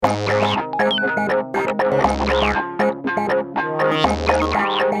Welcome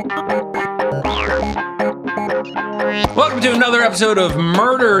to another episode of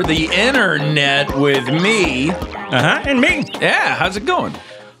Murder the Internet with me. And me. Yeah, how's it going?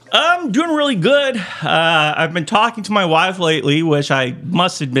 I'm doing really good. I've been talking to my wife lately, which I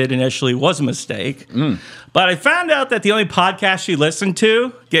must admit initially was a mistake. But I found out that the only podcast she listened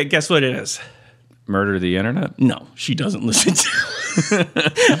to, guess what it is? Murder the Internet? No, she doesn't listen to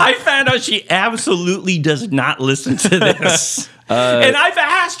I found out she absolutely does not listen to this. And I've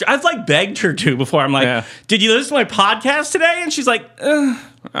asked her, I've like begged her to before. I'm like, did you listen to my podcast today? And she's like, oh,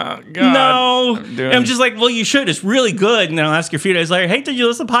 God, no. And I'm just like, well, you should. It's really good. And I'll ask her a few days later, hey, did you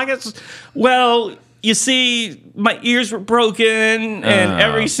listen to the podcast? Well, you see, my ears were broken and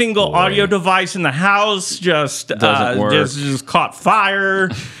every single audio device in the house just doesn't work. Just caught fire.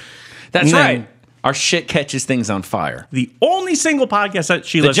 That's right. Our shit catches things on fire. The only single podcast that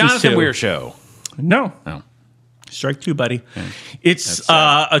she listens to. The Jonathan Weir Show. No. Oh. Strike two, buddy. It's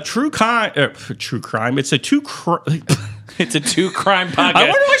a true crime. It's a It's a true crime podcast. I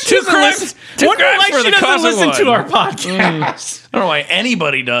wonder why she doesn't listen to our podcast. I don't know why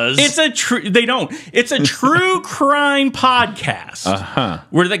anybody does. They don't. It's a true crime podcast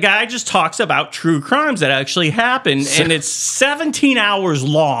where the guy just talks about true crimes that actually happened, and it's 17 hours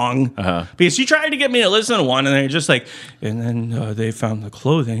long. Because he tried to get me to listen to one, and they're just like, and then they found the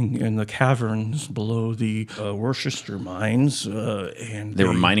clothing in the caverns below the Worcester mines, and they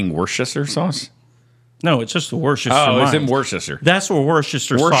were mining Worcester sauce. No, it's just the Worcester. Oh, it's in Worcester. That's where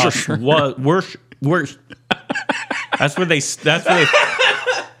Worcester sauce was. That's where they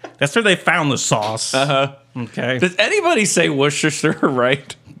found the sauce. Okay. Does anybody say Worcester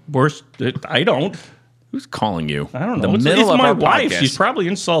right? I don't. Who's calling you? I don't know. It's my wife. Podcast. She's probably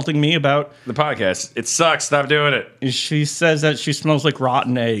insulting me about the podcast. It sucks. Stop doing it. She says that she smells like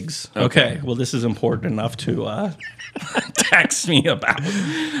rotten eggs. Okay. Well, this is important enough to text me about.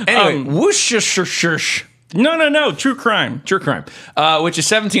 Anyway, whoosh. No. True crime. True crime. Which is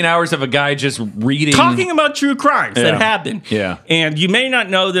 17 hours of a guy just reading. Talking about true crimes that happened. Yeah. And you may not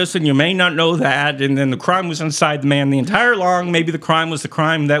know this and you may not know that. And then the crime was inside the man the entire long. Maybe the crime was the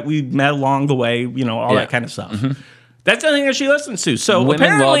crime that we met along the way. You know, all that kind of stuff. That's the thing that she listens to. So women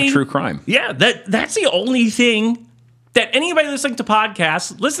apparently, love true crime. Yeah. That's the only thing that anybody listening to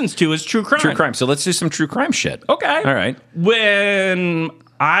podcasts listens to is true crime. True crime. So let's do some true crime shit. Okay. All right. When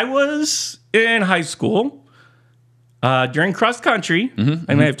I was in high school, during cross country,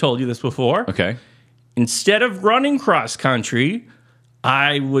 I may have told you this before. Okay. Instead of running cross country,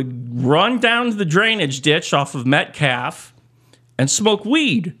 I would run down to the drainage ditch off of Metcalf and smoke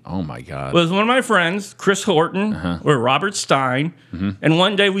weed. Oh my God. With one of my friends, Chris Horton or Robert Stein. And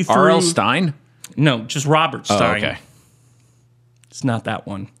one day we threw R.L. Stein? No, just Robert Stein. Oh, okay. It's not that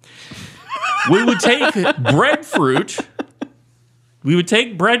one. We would take breadfruit. We would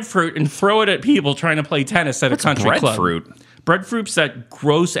take breadfruit and throw it at people trying to play tennis at a country club. Breadfruit's that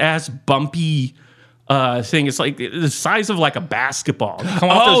gross-ass, bumpy thing. It's like the size of like a basketball.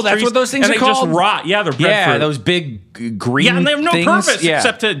 Oh, that's what those things are called? They just rot. Yeah, they're breadfruit. Yeah, those big green things. Yeah, and they have no purpose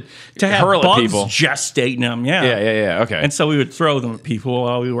except to have hurl bugs at people. gestating them. Yeah. Yeah. Okay. And so we would throw them at people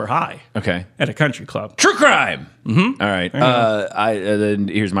while we were high. Okay. At a country club. True crime. All right. Then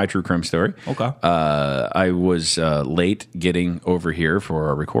here's my true crime story. Okay. I was late getting over here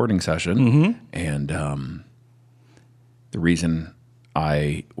for a recording session, and the reason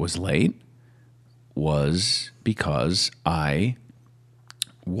I was late was because I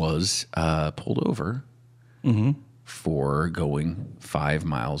was pulled over for going 5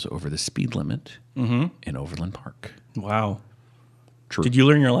 miles over the speed limit in Overland Park. Wow. True. Did you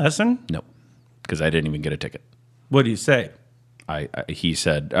learn your lesson? No, because I didn't even get a ticket. What do you say? He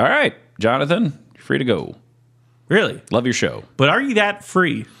said, all right, Jonathan, you're free to go. Really? Love your show. But are you that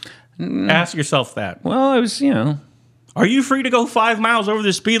free? Ask yourself that. Well, I was, Are you free to go 5 miles over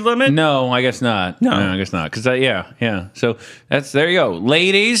the speed limit? No, I guess not. No, I guess not. Because yeah. So there you go,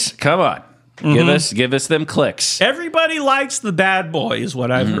 ladies. Come on, give us them clicks. Everybody likes the bad boy, is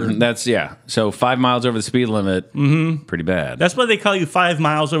what I've heard. That's So 5 miles over the speed limit, pretty bad. That's why they call you 5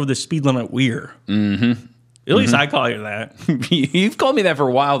 miles over the speed limit weir. At least I call you that. You've called me that for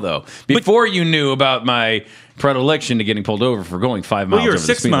a while though. Before you knew about my predilection to getting pulled over for going 5 miles over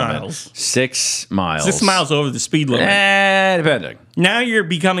the speed limit. 6 miles. 6 miles over the speed limit. Depending. Now you're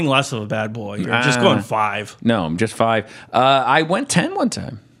becoming less of a bad boy. You're just going 5. No, I'm just 5. I went 10 one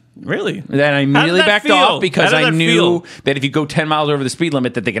time. Really? Then I immediately backed off because I knew that if you go 10 miles over the speed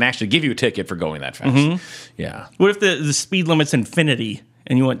limit, that they can actually give you a ticket for going that fast. Yeah. What if the speed limit's infinity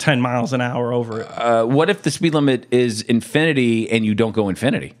and you went 10 miles an hour over it? What if the speed limit is infinity and you don't go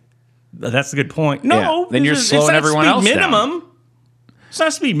infinity? That's a good point. No, then you're slowing everyone else down. It's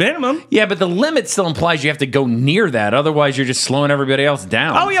not speed minimum. Yeah, but the limit still implies you have to go near that. Otherwise, you're just slowing everybody else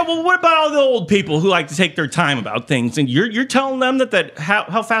down. Oh, yeah. Well, what about all the old people who like to take their time about things? And you're telling them that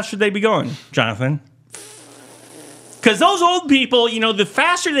how fast should they be going, Jonathan? Because those old people, the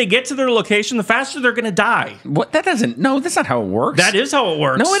faster they get to their location, the faster they're going to die. What? That's not how it works. That is how it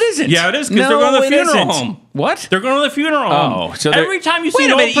works. No, it isn't. Yeah, it is, because they're going to the funeral home. What? They're going to the funeral home. Oh, so every time you see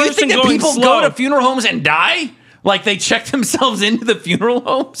an old person you think that going people slow, go to funeral homes and die? Like they check themselves into the funeral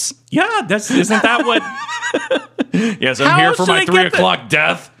homes? Yeah, isn't that what? Yes, I'm here for my 3 o'clock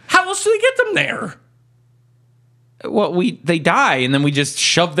death. How else do we get them there? Well, they die, and then we just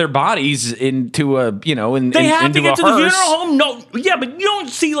shove their bodies into a, they have to get to the funeral home. No, yeah, but you don't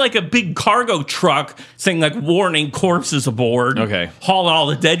see like a big cargo truck saying like "warning, corpses aboard." Okay, hauling all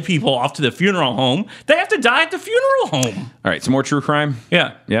the dead people off to the funeral home. They have to die at the funeral home. All right, some more true crime.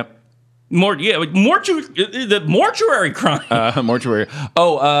 Yeah. Yep. The mortuary crime. Mortuary.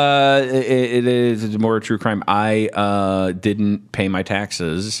 Oh, it is more true crime. I didn't pay my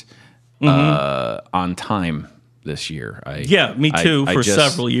taxes on time this year. Me too. For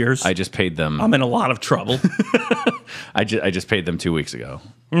several years, I just paid them. I'm in a lot of trouble. I just paid them 2 weeks ago.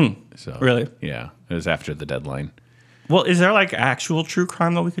 So really, yeah, it was after the deadline. Well, is there like actual true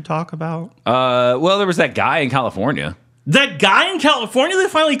crime that we could talk about? Well, there was that guy in California. That guy in California, they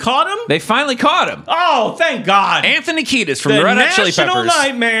finally caught him? They finally caught him. Oh, thank God. Anthony Kiedis from the Red Hot Chili Peppers. The national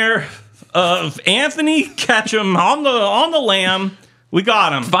nightmare of Anthony Ketchum on the lam. We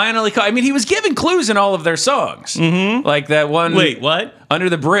got him. Finally caught. I mean, he was giving clues in all of their songs. Mm-hmm. Like that one. Wait, what? Under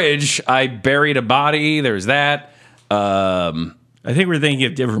the Bridge, I buried a body. There's that. I think we're thinking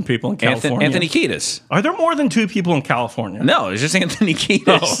of different people in California. Anthony Kiedis. Are there more than 2 people in California? No, it's just Anthony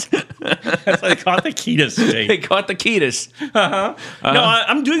Kiedis. Oh. They caught the Kiedis thing. They caught the Kiedis. No,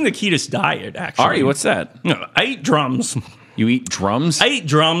 I'm doing the Kiedis diet, actually. Are you? What's that? No, I eat drums. You eat drums? I eat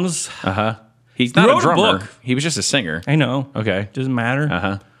drums. Uh-huh. He's not a drummer. He was just a singer. I know. Okay. Doesn't matter.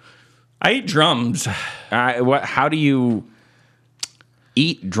 Uh-huh. I eat drums. How do you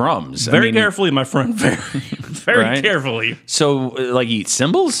eat drums? Very carefully, my friend. Very right? carefully. So, like, you eat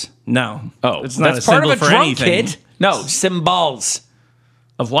cymbals? No. Oh, it's not that's part of a drum anything. kit. No, cymbals.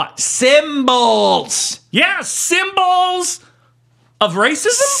 Of what? Cymbals. Yeah, symbols of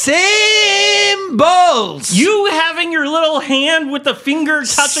racism? Symbols. You having your little hand with the finger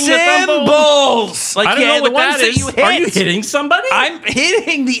touching the symbols. Like, I don't know what that is. You hit. Are you hitting somebody? I'm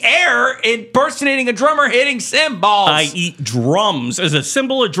hitting the air, impersonating a drummer hitting cymbals. I eat drums as a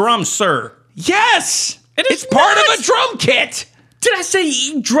symbol of drums, sir. Yes. It's part of a drum kit. Did I say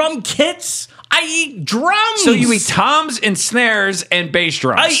eat drum kits? I eat drums. So you eat toms and snares and bass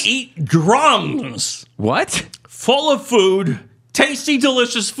drums. I eat drums. What? Full of food. Tasty,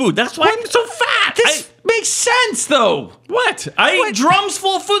 delicious food. That's why I'm so fat. This makes sense, though. What? I eat drums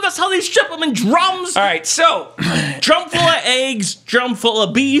full of food. That's how they ship them in drums. All right, so drum full of eggs, drum full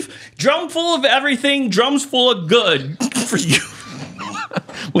of beef, drum full of everything, drums full of good for you.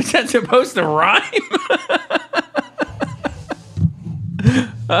 Was that supposed to rhyme?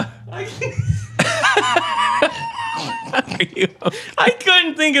 I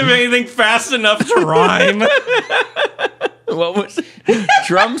couldn't think of anything fast enough to rhyme. What was it?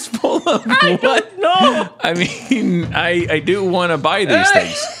 Drums full of what? No. I mean, I do want to buy these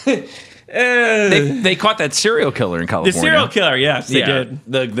things. They caught that serial killer in California. The serial killer, yes, they did.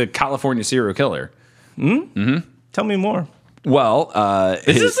 The California serial killer. Mm-hmm. Tell me more. Well,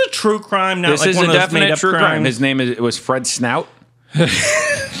 is this a true crime? Not this like is one a of those definite made-up true crime. crimes? His name was Fred Snout.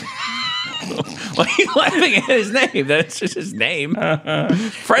 Why are you laughing at his name? That's just his name.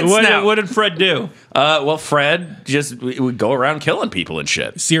 Fred Snout. What did Fred do? Well, Fred just would go around killing people and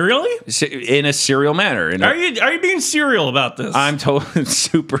shit. Serially? In a serial manner. Are you being serial about this? I'm totally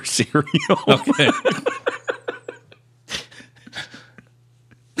super serial. Okay.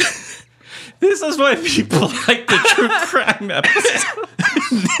 This is why people like the true crime episode.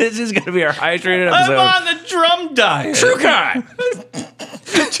 This is going to be our highest rated episode. I'm on the drum diet. True crime.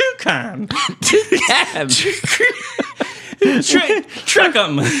 True crime. True crime. Trick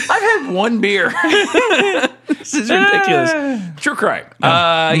 'em. I've had one beer. This is ridiculous. True crime.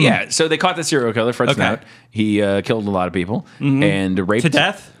 Yeah, so they caught the serial killer, Fred Snout. He killed a lot of people and raped to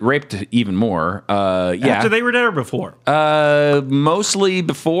death. Raped even more. Yeah, after they were dead or before? Mostly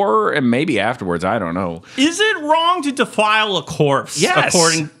before and maybe afterwards. I don't know. Is it wrong to defile a corpse? Yes.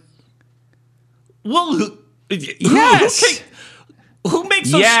 Yes. Who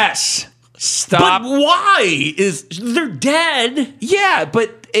makes those? Yes. Stop. But why? They're dead? Yeah,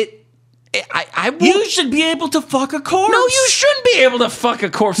 but You should be able to fuck a corpse. No, you shouldn't be able to fuck a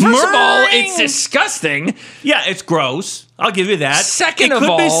corpse. First of all, it's disgusting. Yeah, it's gross. I'll give you that. Second of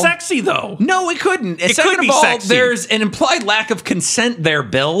all, it could be sexy, though. No, it couldn't. It could be sexy. There's an implied lack of consent there,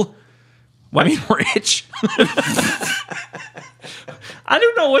 Bill. What? I mean, Rich. I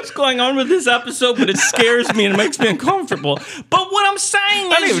don't know what's going on with this episode, but it scares me and it makes me uncomfortable. But what I'm saying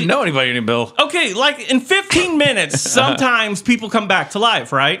is... I don't even know anybody named Bill. Okay, like in 15 minutes, sometimes people come back to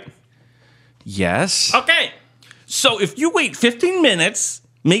life, right? Yes. Okay. So if you wait 15 minutes,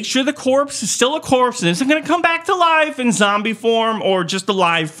 make sure the corpse is still a corpse and isn't going to come back to life in zombie form or just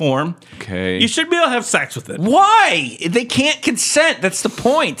alive form. Okay. You should be able to have sex with it. Why? They can't consent. That's the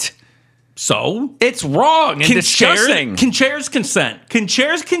point. So? It's wrong and disgusting. Can chairs consent? Can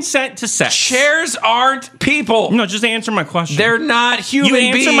chairs consent to sex? Chairs aren't people. No, just answer my question. They're not human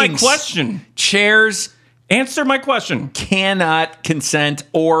beings. You answer my question. Chairs answer my question. Cannot consent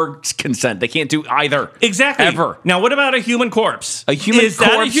or consent. They can't do either. Exactly. Ever. Now, what about a human corpse? A human corpse? Is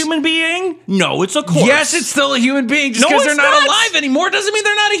that a human being? No, it's a corpse. Yes, it's still a human being. Just because they're not alive anymore doesn't mean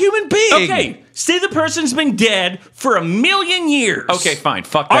they're not a human being. Okay. Say the person's been dead for 1,000,000 years. Okay, fine.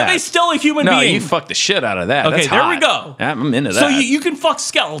 Fuck that. Are they still a human being? No, you fuck the shit out of that. Okay, That's there hot. we go. I'm into that. So you can fuck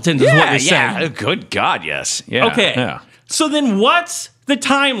skeletons is what you're saying. Yeah, good God, yes. Yeah. Okay. Yeah. So then what's the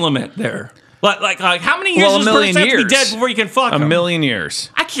time limit there? Like how many years does this person have to be dead before you can fuck them? 1,000,000 years.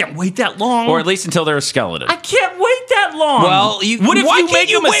 I can't wait that long. Or at least until they're a skeleton. I can't wait that long. Well, what if you make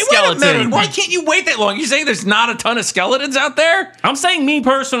them a skeleton? Wait a minute. Why can't you wait that long? You saying there's not a ton of skeletons out there? I'm saying me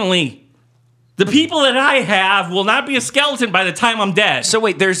personally. The people that I have will not be a skeleton by the time I'm dead. So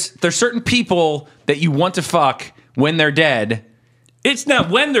wait, there's certain people that you want to fuck when they're dead. It's not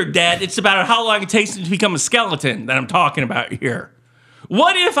when they're dead. It's about how long it takes them to become a skeleton that I'm talking about here.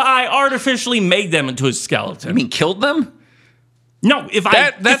 What if I artificially made them into a skeleton? You mean killed them? No, if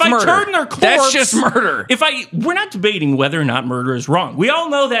I turn their corpse, that's just murder. We're not debating whether or not murder is wrong. We all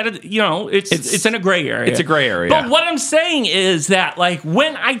know that it's in a gray area. It's a gray area. But what I'm saying is that like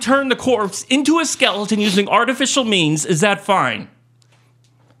when I turn the corpse into a skeleton using artificial means, is that fine?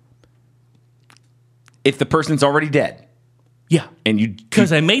 If the person's already dead, yeah, and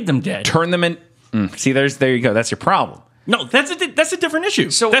because I made them dead, turn them in. See, there you go. That's your problem. No, that's a different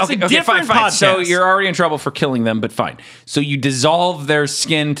issue. So that's a different fine. podcast. So you're already in trouble for killing them, but fine. So you dissolve their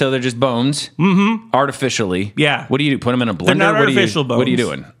skin till they're just bones, artificially. Yeah. What do you do? Put them in a blender? They're not artificial bones. What are you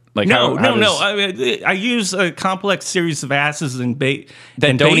doing? Like no. I use a complex series of acids and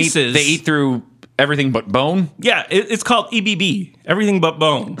bases. They eat through everything but bone? Yeah, it's called EBB. Everything but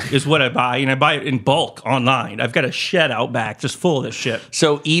bone is what I buy, and I buy it in bulk online. I've got a shed out back just full of this shit.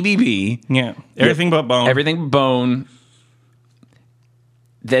 So EBB. Yeah, everything but bone. Everything but bone.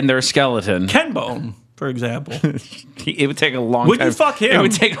 Then they're a skeleton. Ken Bone, for example. It would take a long time. Would you fuck him? It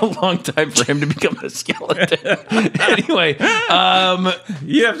would take a long time for him to become a skeleton. Anyway,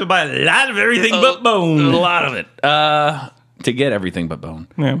 you have to buy a lot of everything but bone. A lot of it. To get everything but bone.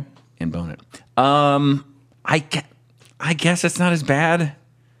 Yeah. And bone it. I guess it's not as bad.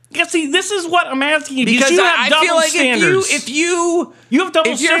 Yeah, see, this is what I'm asking you because you have double feel like standards. if you have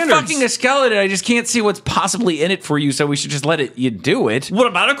double if you're standards. fucking a skeleton, I just can't see what's possibly in it for you. So we should just let you do it. What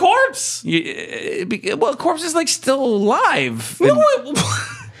about a corpse? Well, a corpse is like still alive. No,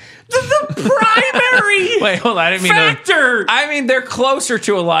 the primary wait, hold on. I didn't mean factor. I mean, they're closer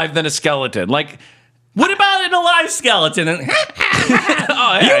to alive than a skeleton. Like, what about an alive skeleton? And gotta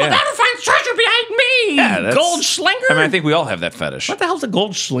find treasure behind me. Yeah, Goldschlinger. I mean, I think we all have that fetish. What the hell's a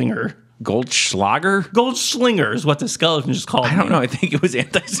Goldschlinger? Goldschlager? Goldschlinger is what the skeleton just called. I don't know. I think it was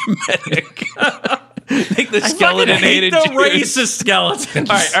anti-Semitic. I think the skeleton hated the Jews. racist skeletons.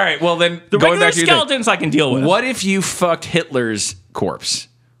 All right. Well, then the going regular back to skeletons I can deal with. What if you fucked Hitler's corpse?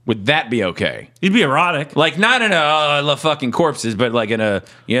 Would that be okay? It'd be erotic. Like, not in a, I love fucking corpses, but like in a,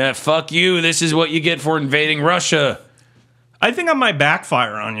 yeah, fuck you, this is what you get for invading Russia. I think I might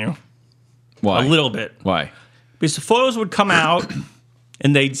backfire on you. Why? A little bit. Why? Because the photos would come out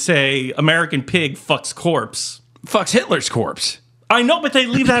and they'd say, American pig fucks corpse. Fucks Hitler's corpse. I know, but they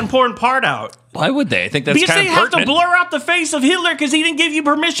leave that important part out. Why would they? I think that's kind of pertinent. Because they have to blur out the face of Hitler because he didn't give you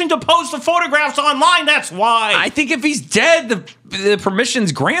permission to post the photographs online. That's why. I think if he's dead, the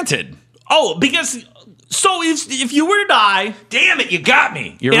permission's granted. Oh, because... So if you were to die... Damn it, you got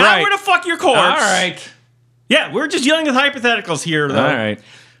me. You're and right. I were to fuck your corpse... All right. Yeah, we're just dealing with hypotheticals here, though. All right.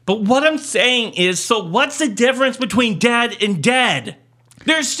 But what I'm saying is, so what's the difference between dead and dead?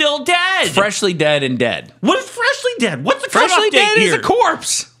 They're still dead. Freshly dead and dead. What is freshly dead? What's the cutoff freshly date dead here? is a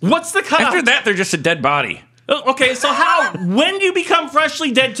corpse. What's the cutoff? After that, they're just a dead body. Okay, so when do you become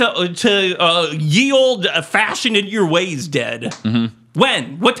freshly dead to ye old fashioned in your ways dead? Mm-hmm.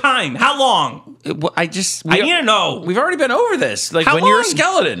 When? What time? How long? I need to know. We've already been over this. Like How when you're a long?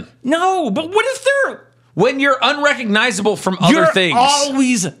 skeleton. No, but what if they're... When you're unrecognizable from other You're things.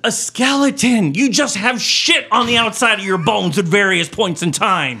 always a skeleton. You just have shit on the outside of your bones at various points in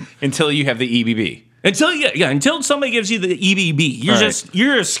time. Until you have the EBB. Until somebody gives you the EBB.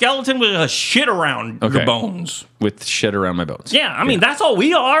 You're a skeleton with a shit around your bones. With shit around my bones. Yeah, I mean, that's all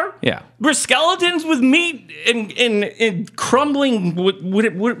we are. Yeah. We're skeletons with meat and crumbling.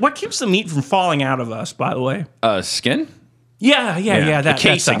 What keeps the meat from falling out of us, by the way? Skin? Yeah. The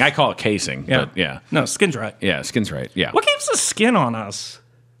casing. That I call it casing. yeah. But yeah. No, skin's right. Yeah, skin's right. Yeah. What keeps the skin on us?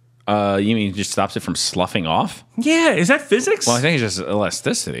 You mean it just stops it from sloughing off? Yeah, is that physics? Well, I think it's just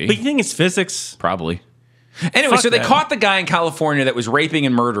elasticity. But you think it's physics? Probably. Anyway, so they caught the guy in California that was raping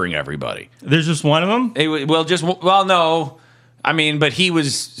and murdering everybody. There's just one of them? No. I mean, but he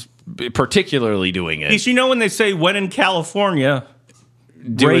was particularly doing it. You know when they say, when in California...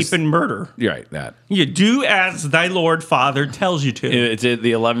 rape and murder. Right, that. You do as thy Lord Father tells you to. It's the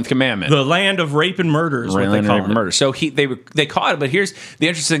 11th commandment. The land of rape and murder is what they call it. Murder. So they caught him, but here's the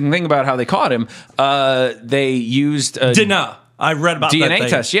interesting thing about how they caught him. They used DNA. I read about DNA that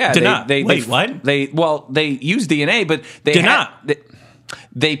test. Yeah. DNA. Wait, what? They used DNA, but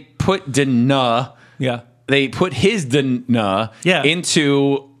they put DNA. Yeah. They put his DNA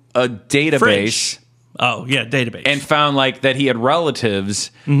into a database. Fridge. Oh, yeah, database. And found that he had relatives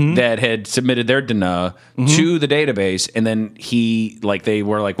that had submitted their DNA to the database, and then they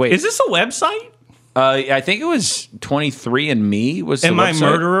were like, wait. Is this a website? I think it was 23andMe was the Am I website.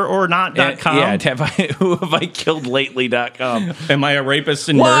 murderer or not.com? Yeah, who have I killed lately.com. Am I a rapist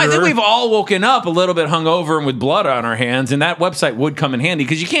and murderer? murderer? I think we've all woken up a little bit hungover and with blood on our hands, and that website would come in handy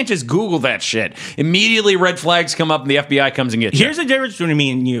because you can't just Google that shit. Immediately red flags come up and the FBI comes and gets you. Here's the difference between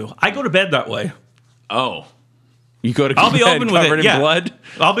me and you. I go to bed that way. Oh. You go to I'll be open with it. in blood?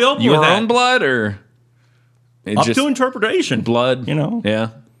 I'll be open with your that. own blood or up to interpretation. Blood. You know. Yeah.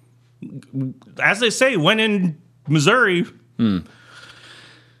 As they say, when in Missouri.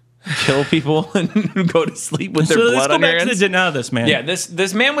 Kill people and go to sleep with their blood on their hands. So let's go back to the denud this man. Yeah,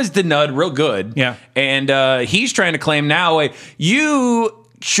 this man was denud real good. Yeah. And he's trying to claim now, you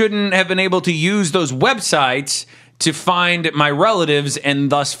shouldn't have been able to use those websites to find my relatives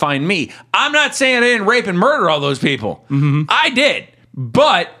and thus find me. I'm not saying I didn't rape and murder all those people. Mm-hmm. I did.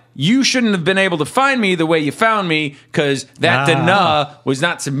 But you shouldn't have been able to find me the way you found me because that DNA was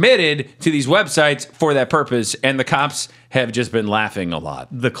not submitted to these websites for that purpose. And the cops have just been laughing a lot.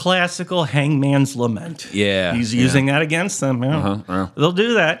 The classical hangman's lament. Yeah. He's using that against them. Yeah. They'll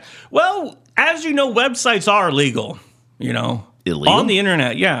do that. Well, as you know, websites are legal, Illegal? On the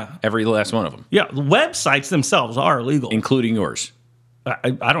internet, yeah. Every last one of them. Yeah, the websites themselves are illegal. Including yours.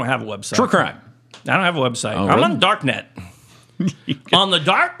 I don't have a website. True crime. I don't have a website. Oh, I'm really? on the darknet. On the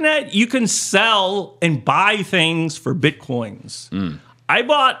darknet, you can sell and buy things for bitcoins. I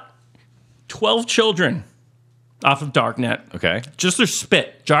bought 12 children off of darknet. Okay. Just their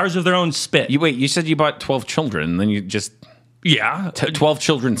spit. Jars of their own spit. You said you bought 12 children, and then you just... Yeah. 12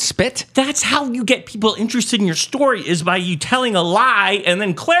 children spit? That's how you get people interested in your story, is by you telling a lie and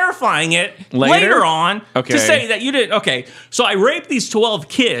then clarifying it later on to say that you didn't. Okay, so I raped these 12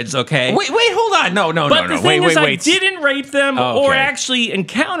 kids, okay? Wait, hold on. No. But the thing is, wait. I didn't rape them or actually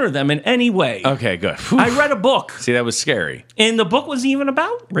encounter them in any way. Okay, good. I read a book. See, that was scary. And the book wasn't even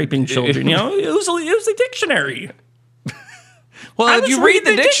about raping children, it was a dictionary. Well, if you read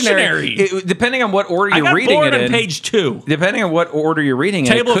the dictionary, depending on what order you're reading it in, on page 2. Depending on what order you're reading it,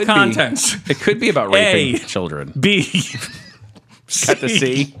 table of contents. It could be about raping children. B. Got the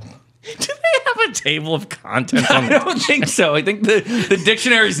C. Do they have a table of contents? I don't think so. I think the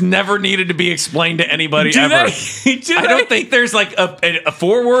dictionaries never needed to be explained to anybody ever. I don't think there's a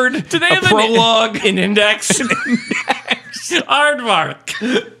foreword. Do they have a prologue, an index,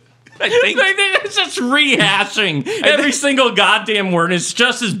 aardvark? I think it's just rehashing every single goddamn word. It's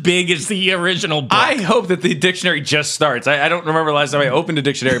just as big as the original book. I hope that the dictionary just starts. I don't remember the last time I opened a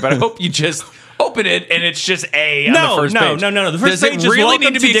dictionary, but I hope you just open it and it's just A on the first page. No. The first page is really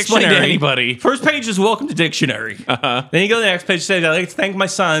welcome need to be explained dictionary. to anybody. First page is welcome to dictionary. Then you go to the next page and say, I'd like to thank my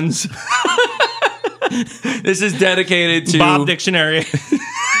sons. This is dedicated to Bob Dictionary.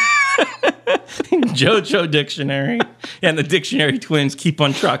 JoJo Dictionary. And the Dictionary Twins keep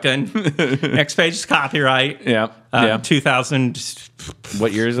on trucking. Next page is copyright. Yeah. 2000.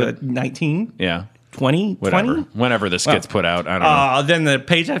 What year is it? 19? Yeah. 20? Whatever. 20? Whenever this gets put out. I don't know. Then the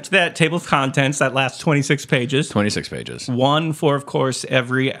page after that, table of contents, that lasts 26 pages. 26 pages. One for, of course,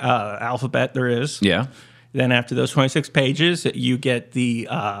 every alphabet there is. Yeah. Then after those 26 pages, you get the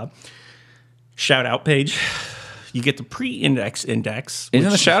shout-out page. You get the pre-index index.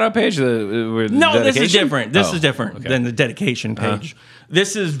 Isn't the shout-out page No, this is different. This is different than the dedication page.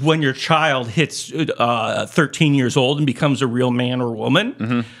 This is when your child hits 13 years old and becomes a real man or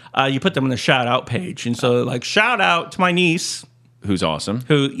woman. You put them on the shout-out page. And so, like, shout out to my niece. Who's awesome.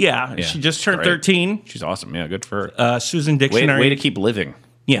 She just turned 13. She's awesome. Yeah, good for her. Susan Dictionary. Way to keep living.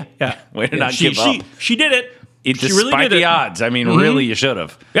 Yeah. Way to not give up. She did it. Despite really the odds. I mean, really, you should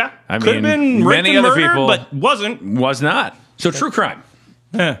have. Yeah. I Could have been many other people, but wasn't. Was not. So true crime.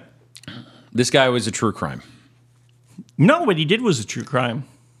 Yeah. This guy was a true crime. No, what he did was a true crime.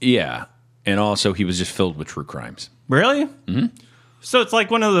 Yeah. And also, he was just filled with true crimes. Really? Mm-hmm. So it's like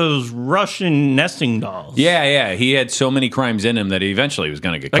one of those Russian nesting dolls. Yeah. He had so many crimes in him that he eventually was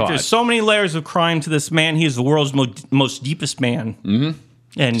going to get caught. There's so many layers of crime to this man. He is the world's most deepest man. Mm-hmm.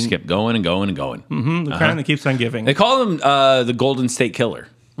 And just kept going and going and going. Mm-hmm, the crime that keeps on giving. They call him the Golden State Killer.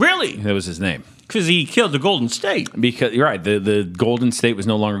 Really? That was his name. Because he killed the Golden State. Because you're right, the Golden State was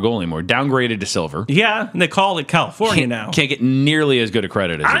no longer gold anymore. Downgraded to silver. Yeah, and they call it California now. Can't get nearly as good a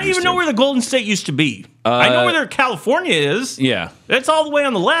credit as I don't even know where the Golden State used to be. I know where California is. Yeah. That's all the way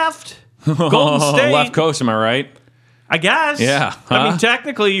on the left. Golden State. Left coast, am I right? I guess. Yeah. I mean,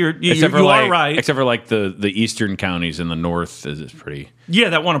 technically, you are right. Except for like the eastern counties in the north is pretty.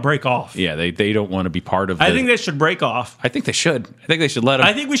 Yeah, that want to break off. Yeah, they don't want to be part of. I think they should break off. I think they should. I think they should let them.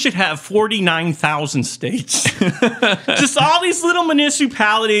 I think we should have 49,000 states. Just all these little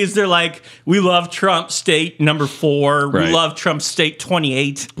municipalities. They're like, we love Trump State number 4. Right. We love Trump State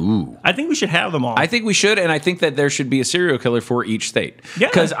 28. Ooh. I think we should have them all. I think we should, and I think that there should be a serial killer for each state. Yeah.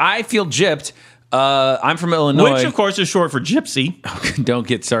 Because I feel gypped. I'm from Illinois. Which, of course, is short for gypsy. Don't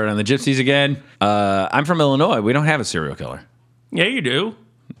get started on the gypsies again. I'm from Illinois. We don't have a serial killer. Yeah, you do.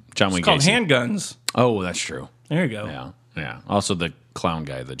 John Wayne It's called Gacy. handguns. Oh, that's true. There you go. Yeah. Also the clown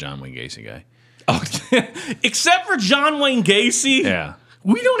guy, the John Wayne Gacy guy. Oh, except for John Wayne Gacy. Yeah.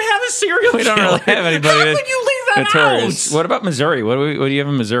 We don't have a serial killer. We don't really have anybody. How could you leave that out? What about Missouri? What do you have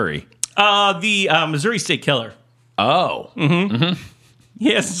in Missouri? The Missouri State Killer. Oh. Mm-hmm.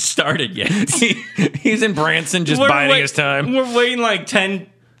 He hasn't started yet. He's in Branson just biding his time. We're waiting like 10,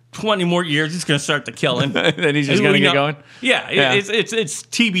 20 more years. He's going to start the killing. Then he's just going to get going? Yeah. It's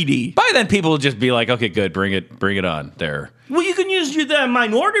TBD. By then, people will just be like, okay, good, bring it on there. Well, you can use the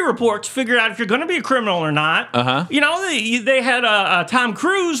Minority Report to figure out if you're going to be a criminal or not. Uh-huh. You know, they had Tom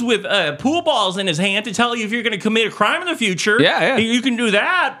Cruise with pool balls in his hand to tell you if you're going to commit a crime in the future. Yeah. You can do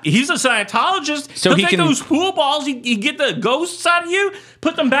that. He's a Scientologist. So He'll take those pool balls, you get the ghosts out of you,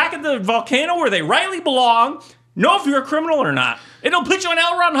 put them back in the volcano where they rightly belong, know if you're a criminal or not. It'll put you on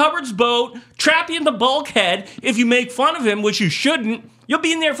L. Ron Hubbard's boat, trap you in the bulkhead. If you make fun of him, which you shouldn't, you'll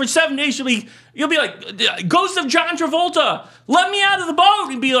be in there for 7 days. You'll be like, Ghost of John Travolta, let me out of the boat.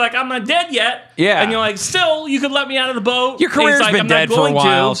 And be like, I'm not dead yet. Yeah. And you're like, still, you could let me out of the boat. Your career's like, been dead for a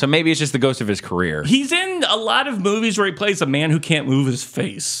while, so maybe it's just the ghost of his career. He's in a lot of movies where he plays a man who can't move his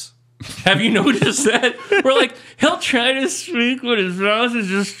face. Have you noticed that? Where like he'll try to speak, but his mouth is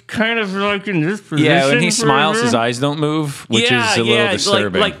just kind of like in this position. Yeah, when he smiles, his eyes don't move, which is a little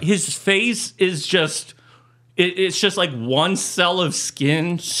disturbing. Like his face is just. It's just like one cell of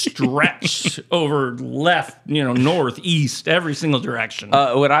skin stretched over left, north, east, every single direction.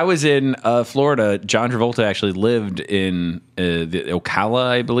 When I was in Florida, John Travolta actually lived in the Ocala,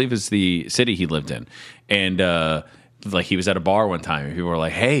 I believe is the city he lived in. And like he was at a bar one time and people were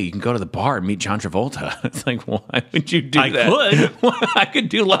like, hey, you can go to the bar and meet John Travolta. It's like, why would you do that? I could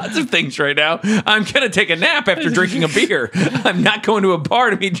do lots of things right now. I'm going to take a nap after drinking a beer. I'm not going to a bar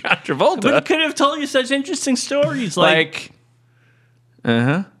to meet John Travolta. But he could have told you such interesting stories. Like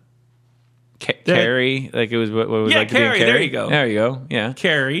Carrie. Like it was what was like Carrie. There you go. There you go. Yeah.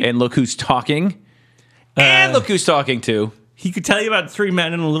 Carrie. And look who's talking. And look who's talking too. He could tell you about 3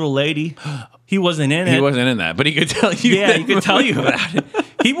 men and a little lady. He wasn't in it. He wasn't in that, but he could tell you. Yeah, he could tell you about it.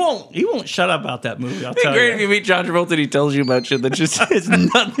 He won't shut up about that movie. I'll tell you. Great if you meet John Travolta and he tells you about shit that just has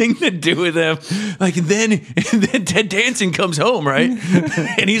nothing to do with him. Like and then Ted Danson comes home, right?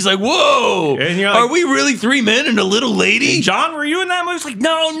 And he's like, "Whoa, and you're like, are we really 3 men and a little lady?" John, were you in that movie? It's like,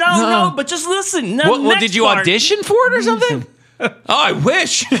 no. But just listen. Well, did you audition for it or something? Oh, I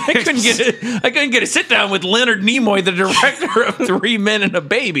wish I couldn't get a sit down with Leonard Nimoy, the director of 3 Men and a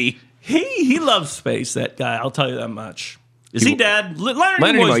Baby. He loves space. That guy, I'll tell you that much. Is he dead? Leonard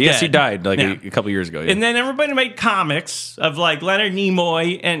Nimoy's Nimoy, yes, dead. he died a couple years ago. Yeah. And then everybody made comics of like Leonard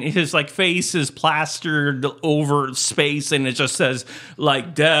Nimoy and his like face is plastered over space and it just says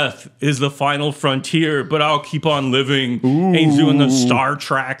like death is the final frontier, but I'll keep on living. And he's doing the Star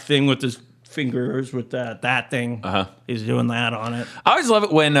Trek thing with his fingers with that thing. He's doing that on it. I always love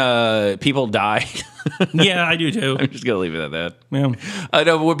it when people die. Yeah, I do too. I'm just gonna leave it at that. Yeah. I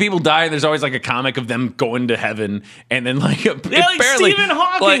know when people die, there's always like a comic of them going to heaven, and then like like apparently Stephen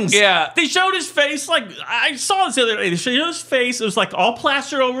Hawking. Like, they showed his face. Like I saw this the other day. They showed his face. It was like all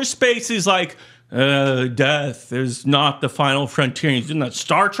plastered over his face. He's like, death is not the final frontier. He's doing that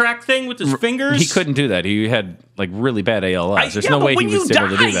Star Trek thing with his fingers. He couldn't do that. He had like really bad ALS. There's no way he was able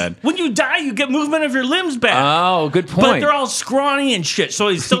to do that. When you die, you get movement of your limbs back. Oh, good point. But they're all scrawny and shit, so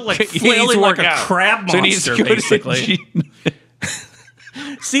he's still like flailing like a crab monster, basically.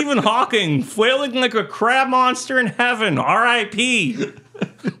 Stephen Hawking flailing like a crab monster in heaven. R.I.P.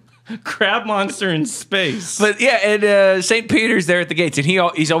 Crab monster in space. But yeah, and St. Peter's there at the gates, and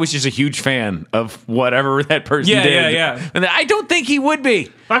he's always just a huge fan of whatever that person did. Yeah. And I don't think he would be.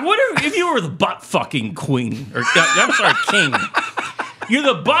 Like, what if you were the butt-fucking queen? Or, I'm sorry, king. You're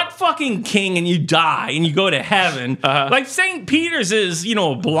the butt-fucking king, and you die, and you go to heaven. Like, St. Peter's is,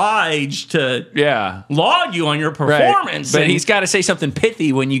 obliged to laud you on your performance. Right. But he's got to say something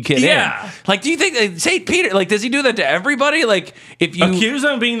pithy when you get in. Like, do you think St. Peter, like, does he do that to everybody? Like, if you... accuse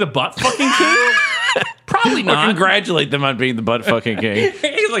him of being the butt-fucking king? Probably not. Or congratulate them on being the butt-fucking king.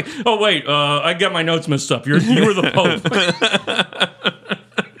 He's like, oh, wait, I got my notes messed up. You were the Pope.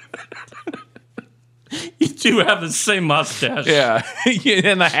 You two have the same mustache. Yeah,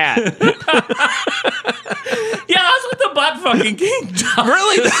 and the hat. Yeah, that's what the butt-fucking king does.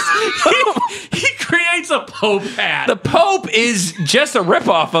 Really? he creates a Pope hat. The Pope is just a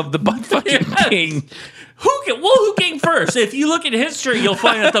ripoff of the butt-fucking king. Who came first? If you look at history, you'll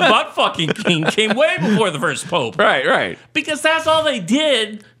find that the butt-fucking king came way before the first Pope. Right. Because that's all they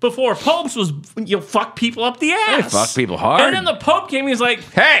did before popes was, fuck people up the ass. They fuck people hard. And then the Pope came and he's like,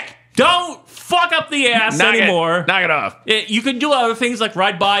 hey, don't fuck up the ass anymore. Knock it off. You can do other things like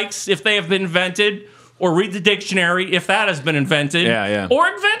ride bikes if they have been invented, or read the dictionary if that has been invented. Yeah. Or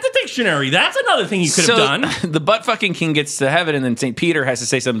invent the dictionary. That's another thing you could have done. The butt-fucking king gets to heaven, and then St. Peter has to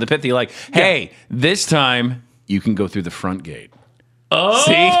say something to pithy like, hey, this time you can go through the front gate. Oh!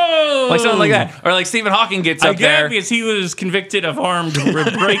 See? Like something like that. Or like Stephen Hawking gets up there. Because he was convicted of armed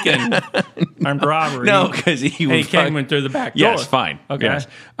break-in, armed robbery. No, because he came in through the back door. Yes, fine. Okay. Yes.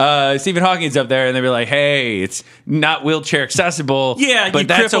 Stephen Hawking's up there, and they'll be like, hey, it's not wheelchair accessible. Yeah, but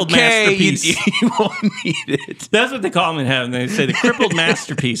that's okay. Masterpiece. You won't need it. That's what they call him in heaven. They say the crippled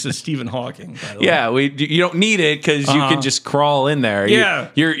masterpiece is Stephen Hawking, by the way. Yeah, you don't need it because you can just crawl in there. Yeah.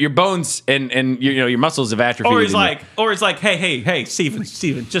 Your bones and your muscles have atrophied. Or it's like, hey, Stephen,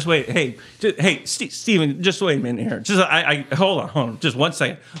 just wait. Hey, Stephen, just wait a minute here. Just hold on. Just 1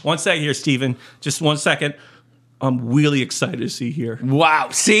 second. 1 second here, Stephen. Just 1 second. I'm really excited to see here. Wow.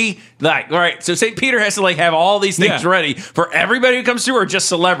 See? All right. So St. Peter has to have all these things ready for everybody who comes through, or just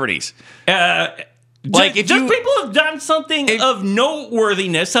celebrities? Like if people have done something of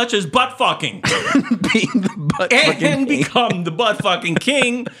noteworthiness, such as butt fucking, being the butt fucking and become the butt fucking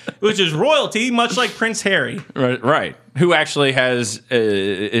king, which is royalty, much like Prince Harry. Right. Who actually is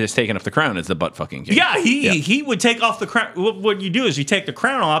taken off the crown as the butt fucking king? Yeah, he would take off the crown. What you do is you take the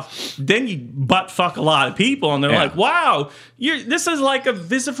crown off, then you butt fuck a lot of people, and they're like, "Wow, this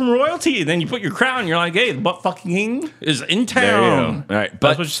is from royalty." And then you put your crown, and you're like, "Hey, the butt fucking king is in town." All right,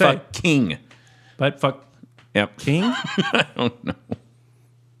 butt fuck king. Butt fuck. Yep. King? I don't know.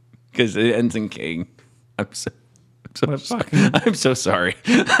 Because it ends in king. I'm so sorry.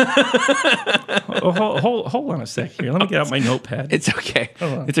 Hold on a sec here. Let me get out my notepad. It's okay.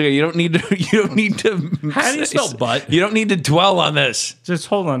 It's okay. You don't need to. How do you spell butt? You don't need to dwell on this. Just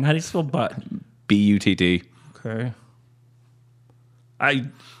hold on. How do you spell butt? B-U-T-T. Okay. I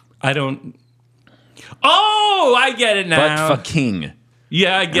don't. Oh, I get it now. Butt fucking.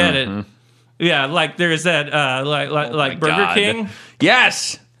 Yeah, I get it. Yeah, like there's that, like Burger God. King.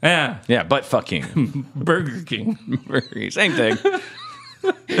 Yes. Yeah, butt fucking. Burger King. Same thing.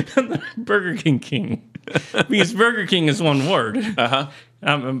 Burger King. Because Burger King is one word.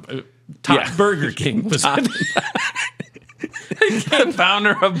 Burger King was the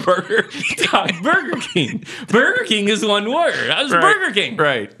founder of Burger King. Burger King. Burger King is one word. I was Burger King.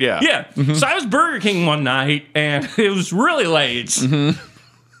 Right, yeah. Yeah. Mm-hmm. So I was Burger King one night, and it was really late. Mm-hmm.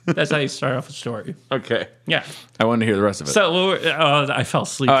 That's how you start off a story. Okay. Yeah. I wanted to hear the rest of it. So I fell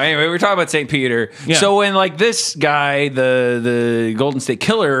asleep. Oh, anyway, we're talking about St. Peter. Yeah. So when this guy, the Golden State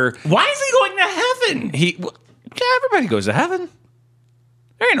Killer, why is he going to heaven? Everybody goes to heaven.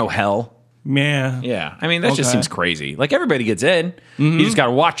 There ain't no hell. Yeah. Yeah. I mean, that just seems crazy. Everybody gets in. Mm-hmm. You just got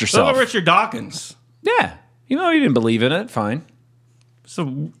to watch yourself. So Richard Dawkins. Yeah. You didn't believe in it. Fine.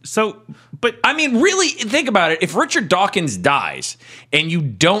 But I mean, really, think about it. If Richard Dawkins dies and you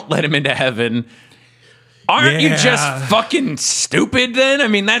don't let him into heaven, aren't you just fucking stupid then? I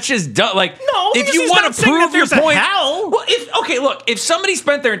mean, that's just dumb. Like, no, if you want to prove your point. Well, if somebody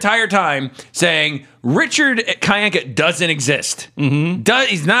spent their entire time saying Richard Kyanka doesn't exist,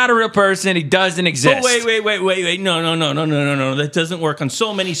 he's not a real person, he doesn't exist. Oh, wait. No. That doesn't work on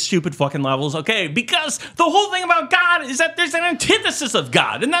so many stupid fucking levels, okay? Because the whole thing about God is that there's an antithesis of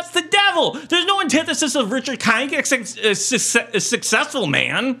God, and that's the devil. There's no antithesis of Richard Kyanka, a successful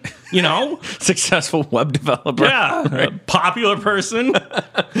man, you know? Successful web developer. Yeah, right. A popular person.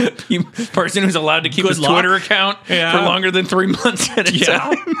 Person who's allowed to keep his Twitter account for longer than 3 months at a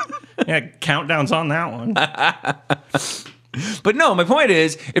time. Yeah, countdowns on that one. But no, my point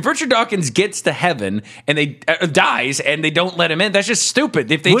is, if Richard Dawkins gets to heaven and they dies and they don't let him in, that's just stupid.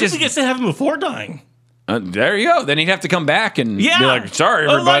 If he gets to heaven before dying? There you go. Then he'd have to come back and be like, sorry,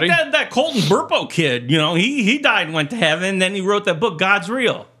 everybody. Like that Colton Burpo kid, you know, he died and went to heaven, then he wrote that book, God's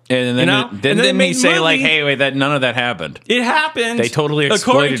Real. And then, then he say, like, hey, wait, none of that happened. It happened. They totally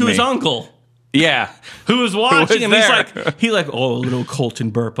exploited according to me. his uncle. Yeah. Who was watching him. There. He's like, oh, little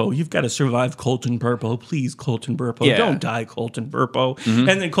Colton Burpo. You've got to survive Colton Burpo. Please, Colton Burpo. Yeah. Don't die, Colton Burpo. And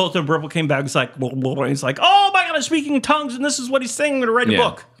then Colton Burpo came back. He's like, and he's like, oh my God, I'm speaking in tongues, and this is what he's saying. I'm going to write a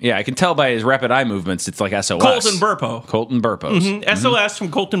book. Yeah, I can tell by his rapid eye movements. It's like SOS. Colton Burpo. Colton Burpos. SOS from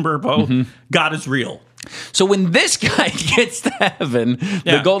Colton Burpo. God is real. So when this guy gets to heaven,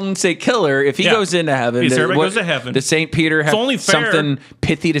 the Golden State Killer, if he goes into heaven, everybody goes to heaven. Does St. Peter have only fair. something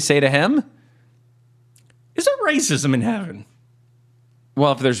pithy to say to him? Is there racism in heaven?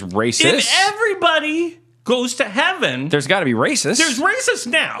 Well, if there's racist... If everybody goes to heaven... There's got to be racist. There's racist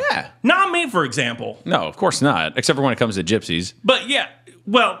now. Yeah. Not me, for example. No, of course not. Except for when it comes to gypsies. But yeah,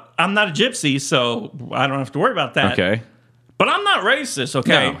 well, I'm not a gypsy, so I don't have to worry about that. Okay. But I'm not racist,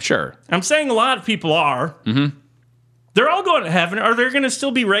 okay? No, sure. I'm saying a lot of people are. Mm-hmm. They're all going to heaven. Are there going to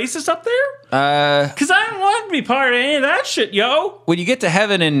still be racists up there? Because I don't want to be part of any of that shit, yo. When you get to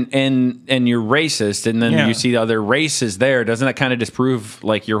heaven and you're racist, and then you see other races there, doesn't that kind of disprove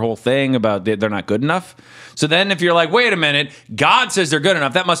like your whole thing about they're not good enough? So then if you're like, wait a minute, God says they're good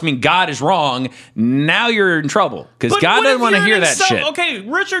enough, that must mean God is wrong. Now you're in trouble because God doesn't want to hear that shit. Okay,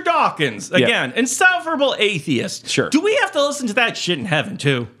 Richard Dawkins, again, insufferable atheist. Sure. Do we have to listen to that shit in heaven,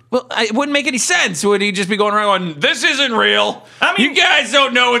 too? Well, it wouldn't make any sense. Would he just be going around going, this isn't real? I mean, you guys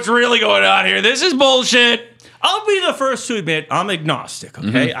don't know what's really going on here. This is bullshit. I'll be the first to admit I'm agnostic,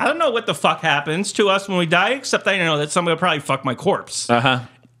 okay? I don't know what the fuck happens to us when we die, except I know that somebody will probably fuck my corpse. Uh-huh.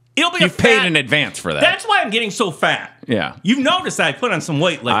 You've paid in advance for that. That's why I'm getting so fat. Yeah. You've noticed that I put on some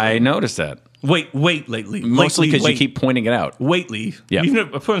weight lately. I noticed that. Weight lately. Mostly because you keep pointing it out. Waitly. Yeah.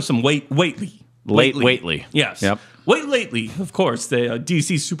 You've put on some lately. Lately. Yes. Yep. Wait lately, of course, the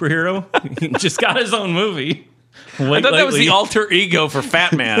DC superhero. He just got his own movie. I thought that was the alter ego for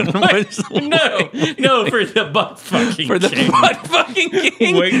Fat Man. No, for the Buttfucking King. For the Buttfucking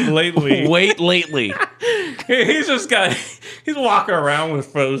King. Wait lately. He's he's walking around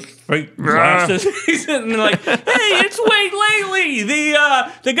with those fake glasses. He's sitting like, hey, it's Wait Lately,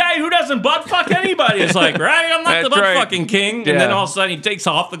 the guy who doesn't butt fuck anybody. It's like, right, I'm not the Buttfucking King. And then all of a sudden he takes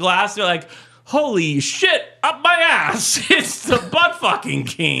off the glass. You're like, holy shit, up my ass. It's the Buttfucking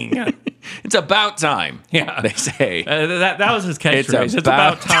King. It's about time. Yeah. They say. That was his catchphrase. It's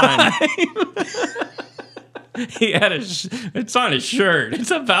about time. He had it's on his shirt.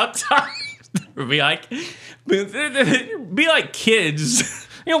 It's about time. Be like kids.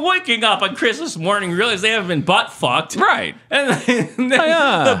 You know, waking up on Christmas morning, realize they haven't been butt fucked. Right. And then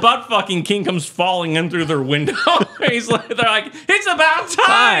the Buttfucking King comes falling in through their window. They're like, it's about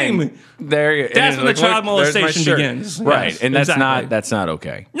time. That's when the child molestation begins. Right. Yes, and that's not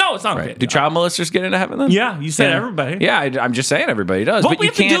okay. No, it's not okay. Do child molesters get into heaven then? Yeah, you said everybody. Yeah, I'm just saying everybody does. What we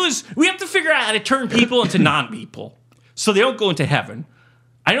have to do is we have to figure out how to turn people into non-people so they don't go into heaven.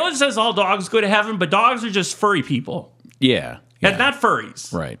 I know it says all dogs go to heaven, but dogs are just furry people. Yeah. And not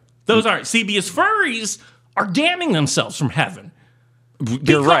furries. Right. Those aren't. See, because furries are damning themselves from heaven.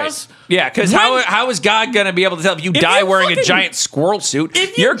 You're right. Yeah, because how is God going to be able to tell if you die wearing a giant squirrel suit?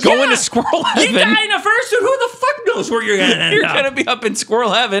 You're going to squirrel heaven. You die in a fursuit. Who the fuck knows where you're going to end up? You're going to be up in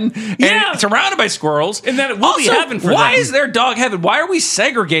squirrel heaven and surrounded by squirrels. And then it will be heaven for them. Why is there dog heaven? Why are we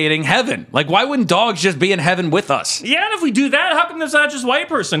segregating heaven? Like, why wouldn't dogs just be in heaven with us? Yeah, and if we do that, how come there's not just white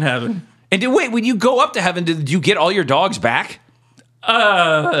person heaven? And wait, when you go up to heaven, did you get all your dogs back?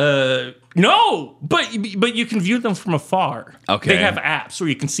 No, but you can view them from afar. Okay. They have apps where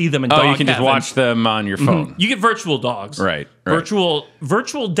you can see them in dog you can heaven. just watch them on your phone. Mm-hmm. You get virtual dogs. Right.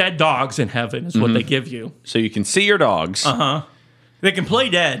 Virtual dead dogs in heaven is what they give you. So you can see your dogs. Uh-huh. They can play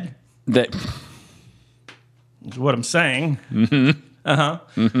dead. That is what I'm saying.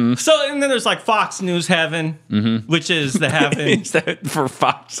 Mm-hmm. So, and then there's like Fox News heaven, which is the heaven. Is that for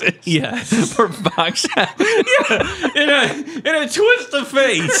foxes? Yes. For fox heaven. Yeah. In a twist of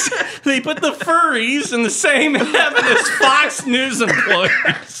fate, they put the furries in the same heaven as Fox News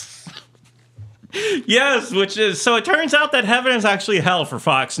employees. Yes, which is, so it turns out that heaven is actually hell for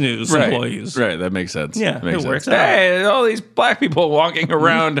Fox News employees. Right, that makes sense. Yeah, makes it works sense. out. Hey, all these black people walking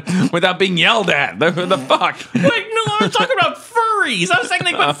around without being yelled at. The fuck? Like, no, I was talking about furries. I was saying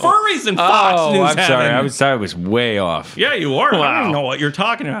they put furries in Fox News I'm sorry. heaven. I was way off. Yeah, you were. Wow. I don't know what you're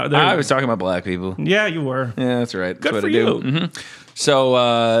talking about. I was talking about black people. Yeah, you were. Yeah, that's right. That's Good what for I do. you. Mm-hmm.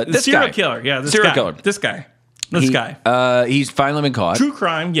 So, this serial guy. killer. Yeah, this serial guy. killer. This guy. This guy. He's finally been caught. True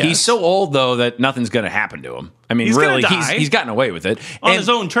crime, yes. He's so old, though, that nothing's going to happen to him. I mean, He's really, gonna die. he's gotten away with it. On And his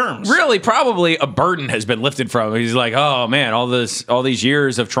own terms. Really, probably a burden has been lifted from him. He's like, oh, man, all these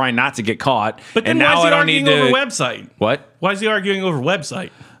years of trying not to get caught. But then and why now is he I don't arguing need to... over website? What? Why is he arguing over website?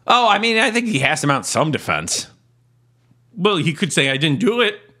 Oh, I mean, I think he has to mount some defense. Well, he could say, I didn't do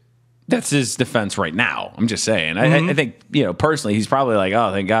it. That's his defense right now. I'm just saying. I think, personally, he's probably like,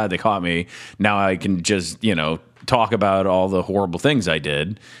 oh, thank God they caught me. Now I can just, talk about all the horrible things I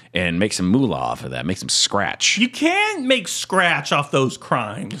did and make some moolah off of that, make some scratch. You can make scratch off those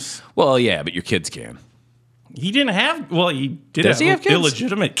crimes. Well, yeah, but your kids can. He didn't have, well, he did Does he have kids?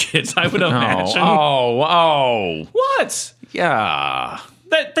 illegitimate kids, I would imagine. Oh. What? Yeah.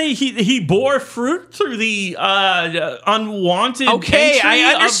 That he bore fruit through the unwanted. Okay, entry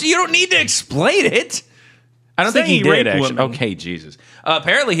I understand. You don't need to explain it. I don't think he did, raped actually. women. Okay, Jesus.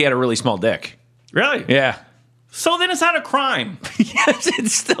 Apparently, he had a really small dick. Really? Yeah. So then it's not a crime. Yes,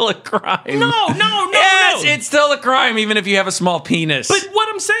 it's still a crime. No. Yes, it's still a crime, even if you have a small penis. But what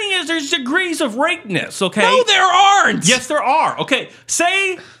I'm saying is there's degrees of rapeness, okay? No, there aren't. Yes, there are. Okay,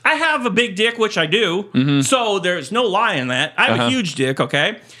 say I have a big dick, which I do, so there's no lie in that. I have a huge dick,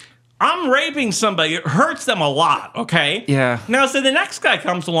 okay? I'm raping somebody. It hurts them a lot, okay? Yeah. Now, so the next guy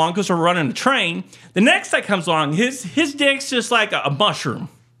comes along, because we're running a train. The next guy comes along, his dick's just like a mushroom,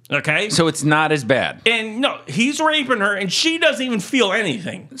 okay? So it's not as bad. And no, he's raping her, and she doesn't even feel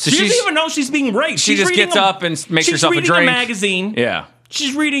anything. So she doesn't even know she's being raped. She just gets up and makes herself a drink. She's reading a magazine. Yeah.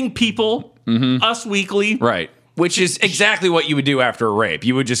 She's reading People, Us Weekly. Right. Which is exactly what you would do after a rape.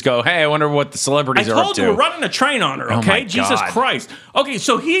 You would just go, hey, I wonder what the celebrities are up told to. you we're running a train on her, okay? my Jesus God. Christ. Okay,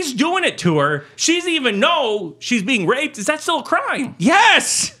 so he's doing it to her. She doesn't even know she's being raped. Is that still a crime?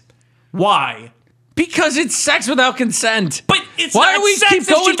 Yes! Why? Because it's sex without consent. But it's Why not do we sex keep if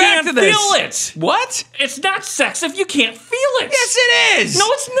going you back can't to this? feel it. What? It's not sex if you can't feel it. Yes, it is. No,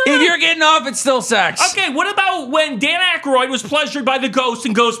 it's not. If you're getting off, it's still sex. Okay, what about when Dan Aykroyd was pleasured by the ghost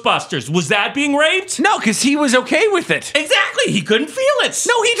in Ghostbusters? Was that being raped? No, because he was okay with it. Exactly. He couldn't feel it.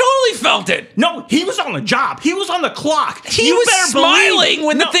 No, he totally felt it. No, he was on the job. He was on the clock. He You was better smiling believe-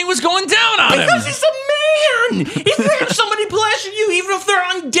 when No, the thing was going down on because him. he's a man. If somebody pleasured you, even if they're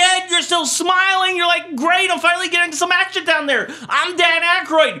undead, you're still smiling. You're like, great, I'm finally getting some action down there. I'm Dan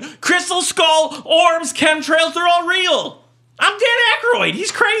Aykroyd. Crystal skull, orbs, chemtrails, they're all real. I'm Dan Aykroyd.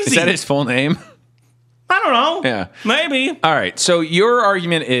 He's crazy. Is that his full name? I don't know. Yeah. Maybe. All right. So your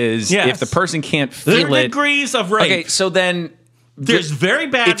argument is Yes. if the person can't There feel are it. degrees of rape. Okay, so then There's very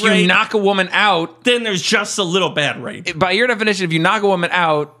bad if you rape. knock a woman out, Then there's just a little bad rape. by your definition, if you knock a woman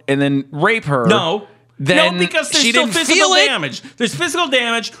out and then rape her, No. then no, because there's she still didn't physical feel it? damage. There's physical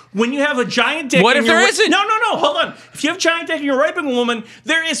damage when you have a giant dick. What and if there you're isn't? No. Hold on. If you have a giant dick and you're raping a woman,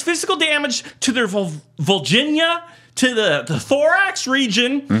 there is physical damage to their vulginia, to the thorax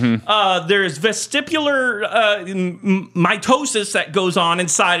region. There's vestibular mitosis that goes on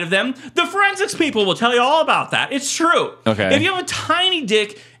inside of them. The forensics people will tell you all about that. It's true. Okay. If you have a tiny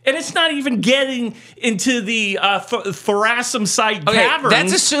dick and it's not even getting into the thoracum side cavern.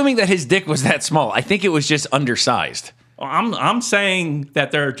 That's assuming that his dick was that small. I think it was just undersized. I'm saying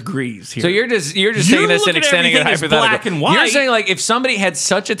that there are degrees here. So you're just taking this and extending it hypothetically. Black and white. You're saying like if somebody had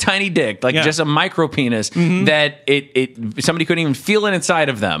such a tiny dick, like just a micro penis, that it somebody couldn't even feel it inside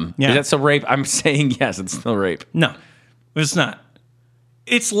of them. Yeah. Is that still rape? I'm saying yes, it's still rape. No, it's not.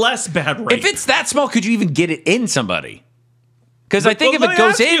 It's less bad rape. If it's that small, could you even get it in somebody? Because I think Well, if it let me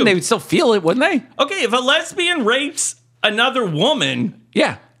goes ask in, you. they would still feel it, wouldn't they? Okay, if a lesbian rapes another woman,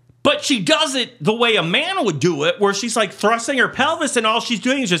 Yeah. but she does it the way a man would do it, where she's like thrusting her pelvis and all she's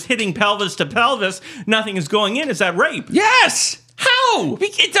doing is just hitting pelvis to pelvis, nothing is going in, is that rape? Yes. How?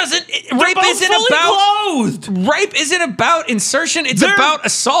 It doesn't. They're Rape both isn't fully about clothed. rape. Isn't about insertion. It's They're- about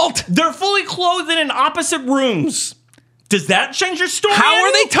assault. They're fully clothed and in opposite rooms. Does that change your story? How any?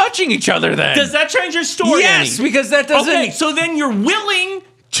 are they touching each other then? Does that change your story? Yes, any? because that doesn't. Okay, so then you're willing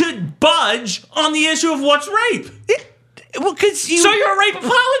to budge on the issue of what's rape. Well, because you. So you're a rape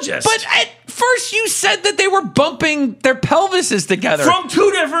apologist. But at first you said that they were bumping their pelvises together from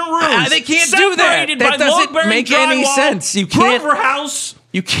 2 different rooms. They can't do that. That doesn't make any sense. You can't. Grover House.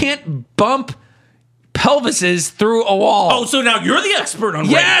 You can't bump pelvises through a wall. Oh, so now you're the expert on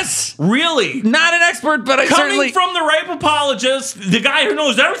rape. Yes. Really? Not an expert, but I certainly... Coming from the rape apologist, the guy who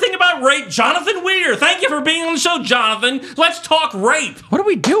knows everything about rape, Jonathan Weir. Thank you for being on the show, Jonathan. Let's talk rape. What are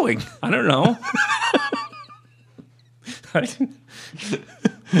we doing? I don't know.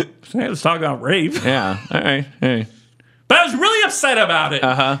 Let's talk about rape. Yeah, all right. Hey. But I was really upset about it.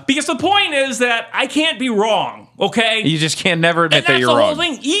 Because the point is that I can't be wrong, okay? You just can't never admit that you're wrong. wrong. That's the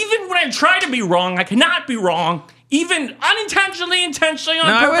whole thing. Even when I try to be wrong, I cannot be wrong. Even unintentionally, intentionally, on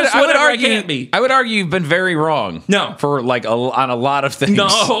purpose, I can't be. I would argue you've been very wrong. No. For like on a lot of things.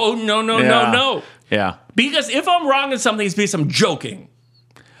 No. Yeah. Because if I'm wrong on something, it's because I'm joking.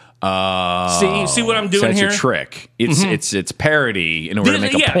 See what I'm doing that's here? Your trick. It's parody in order to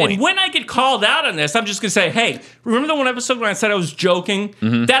make a point. And when I get called out on this, I'm just gonna say, hey, remember the one episode when I said I was joking?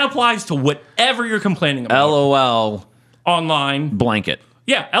 That applies to whatever you're complaining about. LOL. Online. Blanket.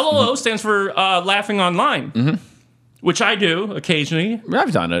 Yeah, LOL stands for laughing online. Which I do occasionally.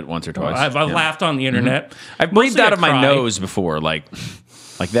 I've done it once or twice. I've laughed on the internet. I've breathed out of my nose before, like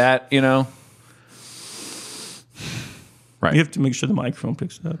that, you know? Right. You have to make sure the microphone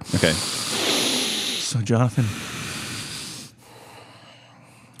picks it up. Okay. So, Jonathan,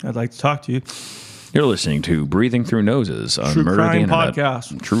 I'd like to talk to you. You're listening to Breathing Through Noses on True Murder the Crime Internet.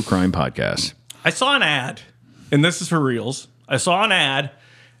 Podcast. True Crime Podcast. I saw an ad, and this is for reals. I saw an ad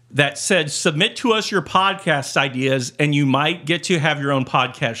that said, submit to us your podcast ideas, and you might get to have your own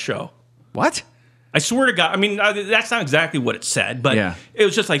podcast show. What? I swear to God. I mean, that's not exactly what it said, but it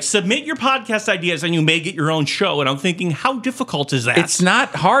was just like, submit your podcast ideas and you may get your own show. And I'm thinking, how difficult is that? It's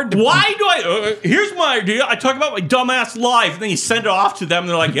not hard. Why do I... here's my idea. I talk about my dumbass life, and then you send it off to them, and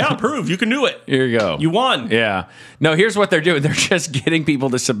they're like, yeah, approved. You can do it. Here you go. You won. Yeah. No, here's what they're doing. They're just getting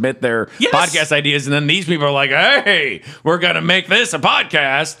people to submit their podcast ideas, and then these people are like, hey, we're going to make this a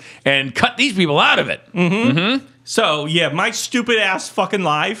podcast and cut these people out of it. So yeah, my stupid ass fucking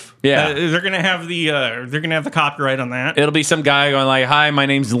life. Yeah, they're gonna have the copyright on that. It'll be some guy going like, "Hi, my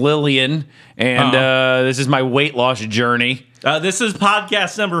name's Lillian, and this is my weight loss journey." This is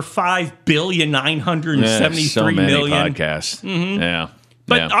podcast number 5,973,000,000. So many podcasts. Yeah,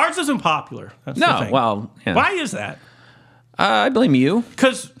 but ours isn't popular. That's the thing. Well, why is that? I blame you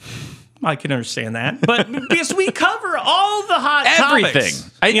because. I can understand that, but because we cover all the hot everything. Topics,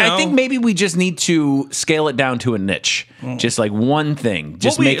 I think maybe we just need to scale it down to a niche, just like one thing.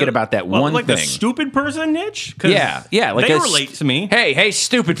 Just make it about that one like thing. Like a stupid person niche. Yeah. Like they relate to me. Hey,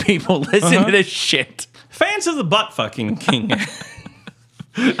 stupid people, listen to this shit. Fans of the Buttfucking King.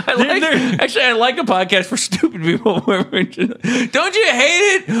 I like a podcast for stupid people. Don't you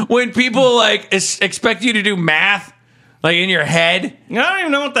hate it when people like expect you to do math? Like in your head? I don't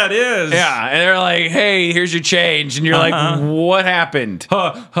even know what that is. Yeah, and they're like, hey, here's your change. And you're like, what happened?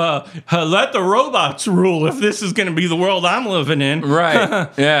 Let the robots rule if this is going to be the world I'm living in. Right,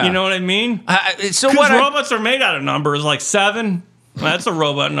 yeah. You know what I mean? So what robots are made out of numbers, like 7. That's a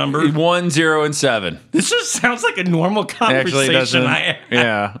robot number. 1, 0, and 7. This just sounds like a normal conversation.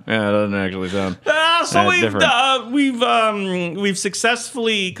 Yeah, it doesn't actually sound. So we've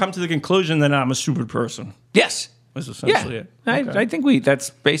successfully come to the conclusion that I'm a stupid person. Yes. That's essentially it. Okay. I think that's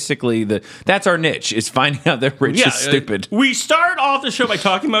basically that's our niche, is finding out that Rich is stupid. We start off the show by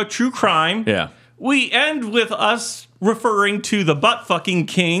talking about true crime. Yeah. We end with us referring to the Buttfucking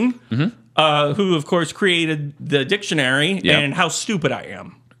King, who, of course, created the dictionary, and how stupid I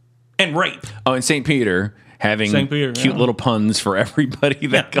am. And rape. Oh, and St. Peter having cute little puns for everybody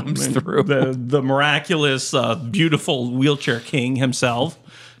that comes through. The miraculous, beautiful wheelchair king himself,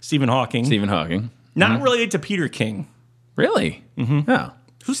 Stephen Hawking. Not related to Peter King. Really? Oh.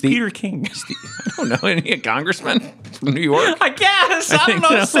 Who's Peter King? I don't know. Isn't he a congressman from New York? I guess. I don't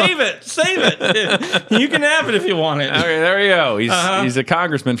know. Save it. You can have it if you want it. Okay, there you go. He's a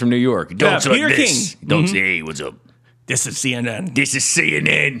congrisman from New York. Don't say Peter this. King. Don't say, hey, what's up? This is CNN. This is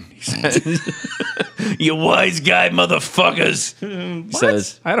CNN. He says, you wise guy motherfuckers. He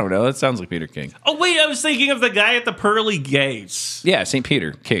says, I don't know. That sounds like Peter King. Oh, wait. I was thinking of the guy at the pearly gates. Yeah, St.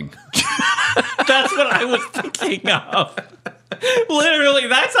 Peter King. That's what I was thinking of. Literally,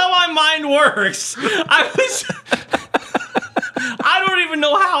 that's how my mind works. I don't even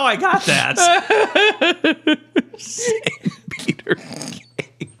know how I got that. St. Peter King.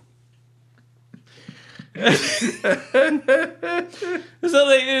 So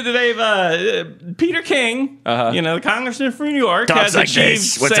they've Peter King, the congressman from New York, Talks has like achieved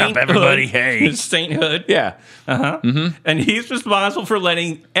this. What's up, everybody? Hey. sainthood. Yeah. And he's responsible for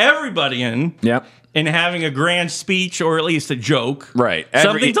letting everybody in. Yep. And having a grand speech or at least a joke. Right.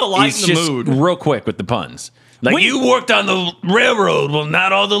 Something to lighten the mood. Real quick with the puns. Like, you worked on the railroad. Well,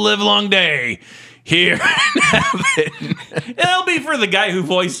 not all the live long day. Here. It'll be for the guy who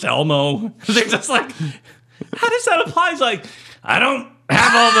voiced Elmo. They're just like, how does that apply? He's like, I don't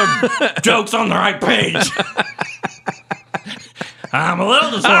have all the jokes on the right page. I'm a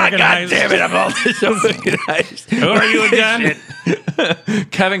little disorganized. God damn it, I'm all disorganized. Who are you again?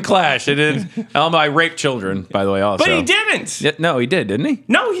 Kevin Clash. It is Elmo. I raped children, by the way, also. But he didn't. Yeah, no, he did, didn't he?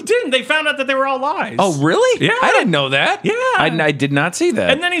 No, he didn't. They found out that they were all lies. Oh, really? Yeah. I didn't know that. Yeah. I did not see that.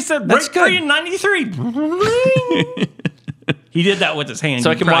 And then he said, That's break free good. in 93. He did that with his hand.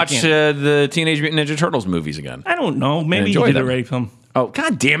 So I can watch the Teenage Mutant Ninja Turtles movies again. I don't know. Maybe he enjoy did them. rape him. Oh,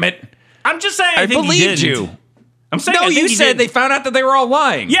 God damn it. I'm just saying I think believed he didn't. you. I'm saying No, I think you he said did. they found out that they were all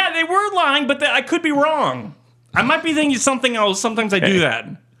lying. Yeah, they were lying, but I could be wrong. I might be thinking something else. Sometimes I do that.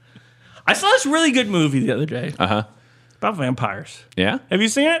 I saw this really good movie the other day. About vampires. Yeah? Have you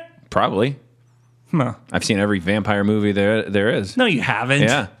seen it? Probably. No. I've seen every vampire movie there is. No, you haven't.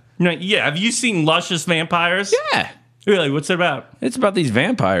 Yeah. No, yeah. Have you seen Luscious Vampires? Yeah. Really? What's it about? It's about these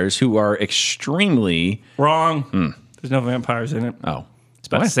vampires who are extremely... Wrong. There's no vampires in it. Oh. It's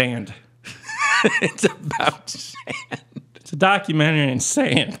about sand. It's about sand. It's a documentary in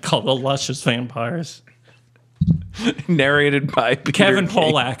sand called The Luscious Vampires. Narrated by Kevin Peter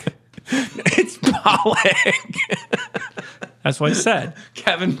King. Pollack. It's Pollack. That's what I said.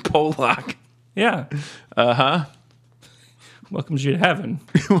 Kevin Pollack. Yeah. Welcomes you to heaven.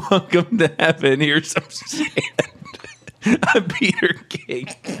 Welcome to heaven. Here's some sand. I'm Peter King.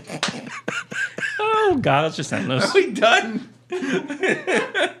 Oh, God. Let's just end this. Are we done?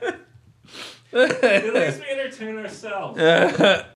 At least we entertain ourselves.